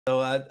So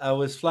I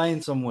was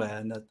flying somewhere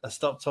and I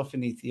stopped off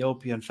in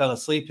Ethiopia and fell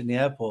asleep in the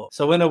airport.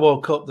 So when I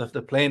woke up,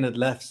 the plane had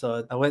left.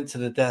 So I went to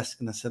the desk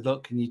and I said,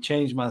 look, can you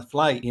change my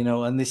flight? You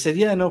know, and they said,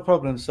 yeah, no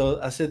problem.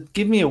 So I said,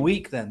 give me a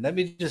week then. Let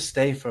me just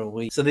stay for a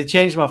week. So they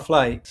changed my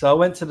flight. So I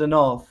went to the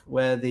north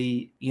where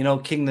the, you know,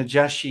 King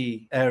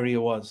Najashi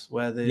area was,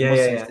 where the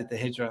Muslims did the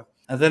hijrah.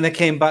 And then I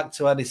came back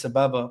to Addis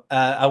Ababa.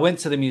 I went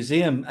to the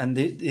museum and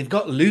they've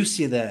got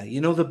Lucy there, you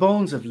know, the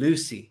bones of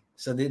Lucy.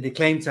 So they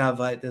claim to have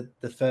like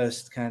the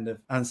first kind of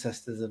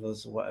ancestors of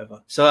us or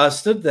whatever. So I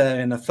stood there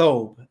in a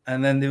thobe,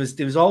 and then there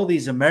was all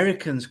these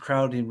Americans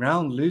crowding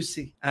around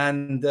Lucy,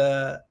 and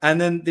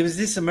then there was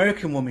this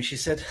American woman. She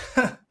said,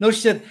 "No,"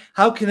 she said,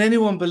 "How can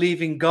anyone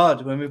believe in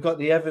God when we've got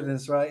the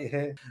evidence right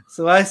here?"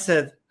 So I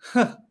said,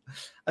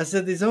 "I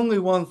said there's only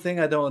one thing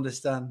I don't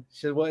understand."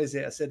 She said, "What is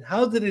it?" I said,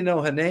 "How did he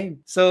know her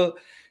name?" So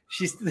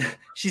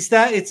she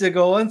started to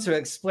go on to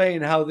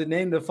explain how they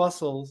named the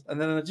fossils, and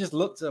then I just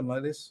looked at them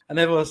like this, and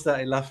everyone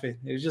started laughing.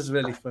 It was just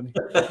really funny.